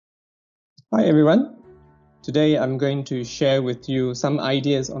Hi everyone. Today I'm going to share with you some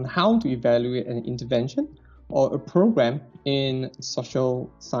ideas on how to evaluate an intervention or a program in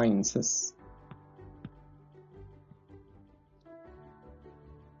social sciences.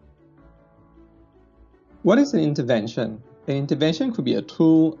 What is an intervention? An intervention could be a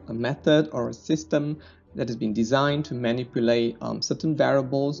tool, a method, or a system that has been designed to manipulate certain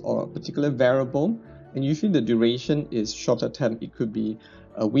variables or a particular variable, and usually the duration is shorter term. It could be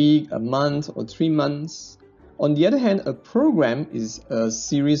a week, a month, or 3 months. On the other hand, a program is a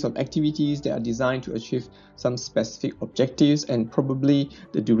series of activities that are designed to achieve some specific objectives, and probably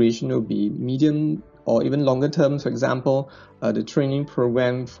the duration will be medium or even longer term. For example, the training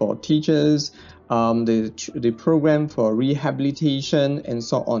program for teachers, the program for rehabilitation, and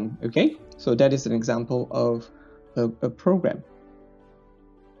so on. Okay, so that is an example of a program.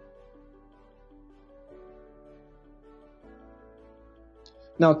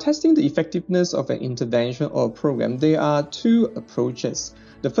 Now, testing the effectiveness of an intervention or program, there are two approaches.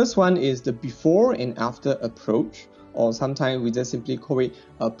 The first one is the before and after approach, or sometimes we just simply call it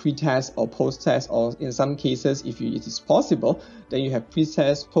a pre-test or post-test, or in some cases, if it is possible, then you have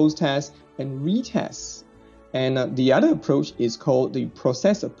pre-test, post-test, and retest. And the other approach is called the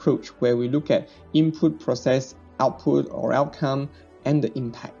process approach, where we look at input, process, output or outcome, and the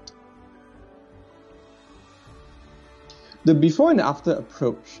impact. The before and after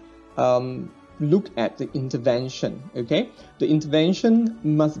approach look at the intervention. Okay, the intervention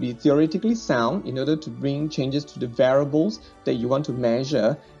must be theoretically sound in order to bring changes to the variables that you want to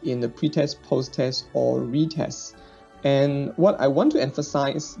measure in the pre-test, post-test, or retest. And what I want to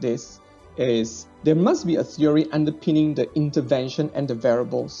emphasize this is there must be a theory underpinning the intervention and the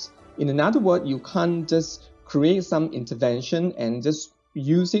variables. In other words, you can't just create some intervention and just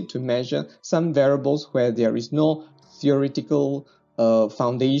use it to measure some variables where there is no theoretical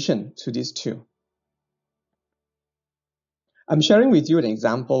foundation to these two. I'm sharing with you an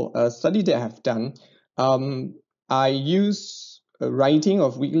example, a study that I have done. I use writing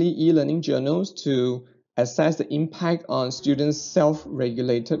of weekly e-learning journals to assess the impact on students'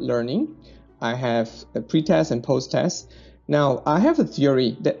 self-regulated learning. I have a pre-test and post-test. Now, I have a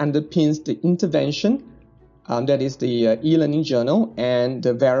theory that underpins the intervention, that is the e-learning journal, and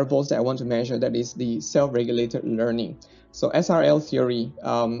the variables that I want to measure, that is the self-regulated learning. So SRL theory,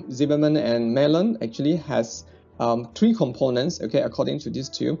 Zimmerman and Mellon actually has three components, okay, according to these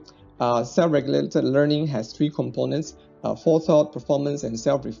two. Self-regulated learning has three components: forethought, performance, and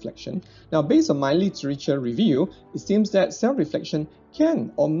self-reflection. Now, based on my literature review, it seems that self-reflection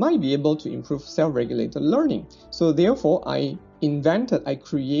can or might be able to improve self-regulated learning. So therefore, I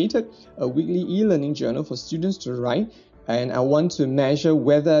created a weekly e-learning journal for students to write, and I want to measure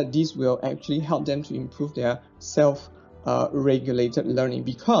whether this will actually help them to improve their self-regulated learning,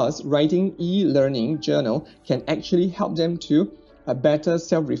 because writing e-learning journal can actually help them to better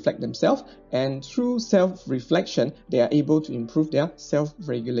self-reflect themselves, and through self-reflection, they are able to improve their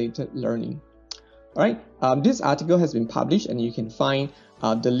self-regulated learning. All right, this article has been published, and you can find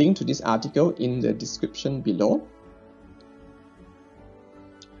the link to this article in the description below.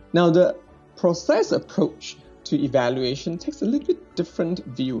 Now, the process approach to evaluation takes a little bit different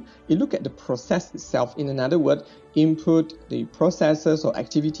view. You look at the process itself. In another word, input, the processes or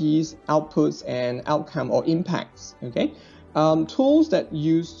activities, outputs, and outcome or impacts. Okay, tools that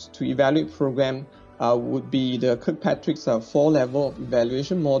used to evaluate program would be the Kirkpatrick's 4-level of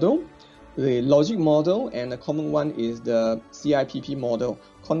evaluation model, the logic model, and a common one is the CIPP model: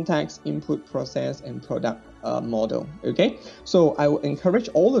 context, input, process, and product model. Okay, so I will encourage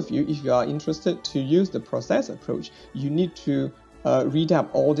all of you, if you are interested to use the process approach, you need to read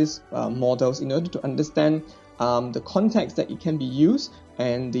up all these models in order to understand the context that it can be used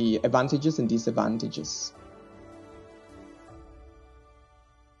and the advantages and disadvantages.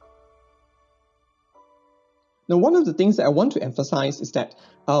 Now, one of the things that I want to emphasize is that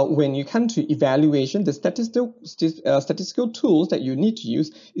when you come to evaluation, the statistical tools that you need to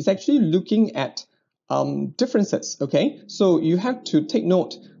use is actually looking at differences. Okay, so you have to take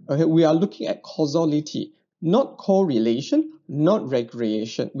note. Okay, we are looking at causality, not correlation, not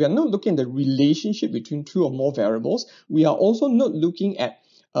regression. We are not looking at the relationship between two or more variables. We are also not looking at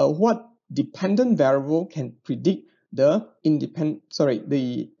what dependent variable can predict the independent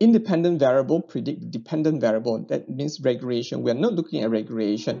variable predict the dependent variable. That means regression. We are not looking at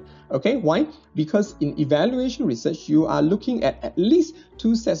regression. Okay, why? Because in evaluation research, you are looking at least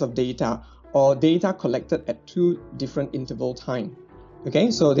two sets of data, or data collected at two different interval time.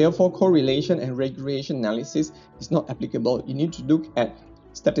 Okay, so therefore correlation and regression analysis is not applicable. You need to look at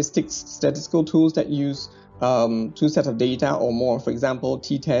statistical tools that use two sets of data or more, for example,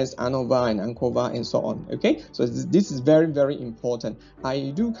 t-test, ANOVA, and ANCOVA, and so on. Okay, so this is very, very important.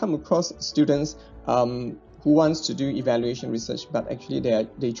 I do come across students who wants to do evaluation research, but actually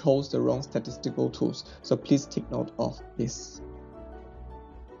they chose the wrong statistical tools. So please take note of this.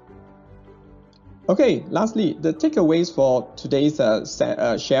 Okay, lastly, the takeaways for today's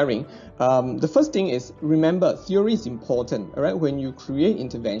sharing. The first thing is, remember, theory is important. All right, when you create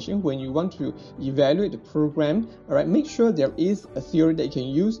intervention, when you want to evaluate the program, all right, make sure there is a theory that you can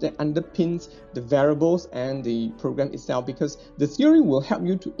use that underpins the variables and the program itself, because the theory will help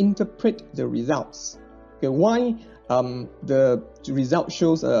you to interpret the results. Okay, why the result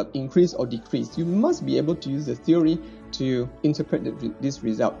shows an increase or decrease? You must be able to use the theory to interpret this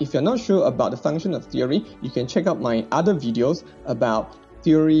result. If you're not sure about the function of theory, you can check out my other videos about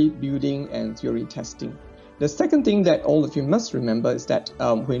theory building and theory testing. The second thing that all of you must remember is that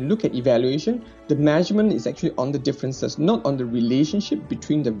when you look at evaluation, the measurement is actually on the differences, not on the relationship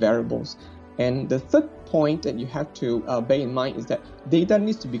between the variables. And the third point that you have to bear in mind is that data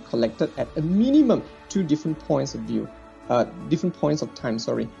needs to be collected at a minimum 2 different points of view, different points of time,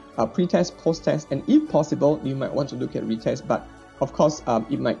 pre-test, post-test, and if possible, you might want to look at retest, but of course,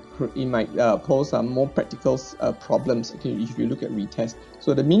 it might pose more practical problems, okay, if you look at retest.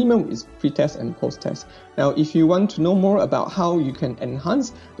 So the minimum is pre-test and post-test. Now, if you want to know more about how you can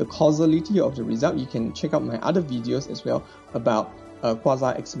enhance the causality of the result, you can check out my other videos as well about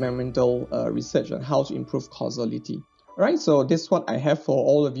quasi-experimental research on how to improve causality. Alright, so this is what I have for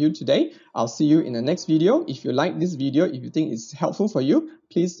all of you today. I'll see you in the next video. If you like this video, if you think it's helpful for you,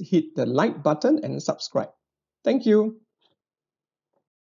 please hit the like button and subscribe. Thank you.